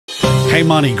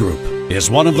Hemani Gurp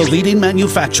is one of the leading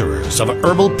manufacturers of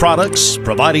herbal products,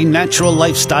 providing natural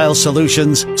lifestyle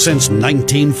solutions since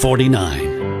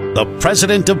 1949. The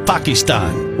President of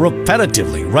Pakistan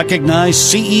repetitively recognized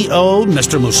CEO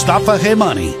Mr. Mustafa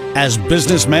Hemani as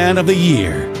Businessman of the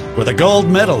Year with a gold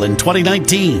medal in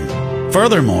 2019.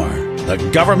 Furthermore, the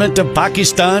government of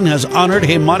Pakistan has honored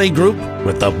Hemani Gurp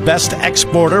with the Best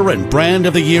Exporter and Brand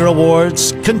of the Year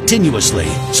awards continuously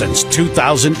since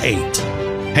 2008.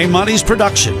 Hemani's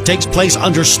production takes place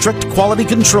under strict quality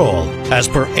control as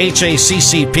per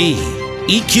HACCP,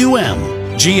 EQM,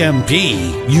 GMP,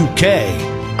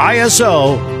 UK,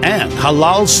 ISO, and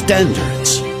Halal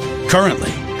standards.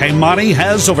 Currently, Hemani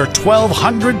has over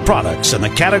 1,200 products in the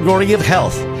category of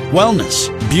health, wellness,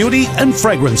 beauty, and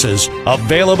fragrances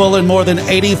available in more than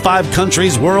 85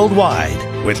 countries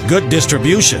worldwide, with good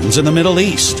distributions in the Middle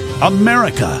East,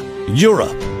 America,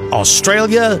 Europe,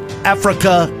 Australia,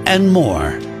 Africa, and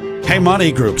more.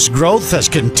 Hemani Gurp's growth has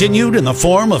continued in the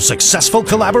form of successful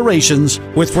collaborations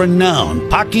with renowned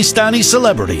Pakistani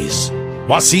celebrities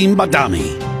Wasim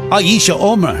Badami, Aisha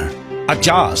Omar,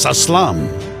 Ajaz Aslam,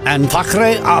 and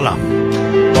Fakhre Alam.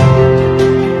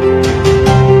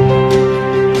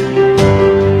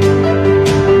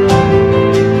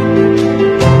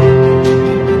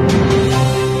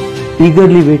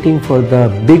 Eagerly waiting for the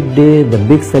big day, the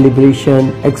big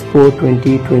celebration, Expo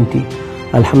 2020.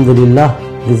 Alhamdulillah,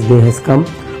 this day has come.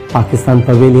 Pakistan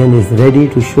Pavilion is ready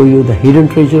to show you the hidden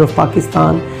treasure of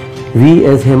Pakistan. We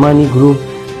as Hemani Gurp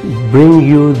bring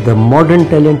you the modern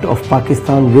talent of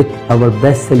Pakistan with our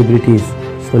best celebrities.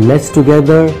 So let's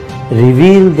together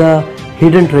reveal the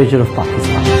hidden treasure of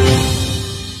Pakistan.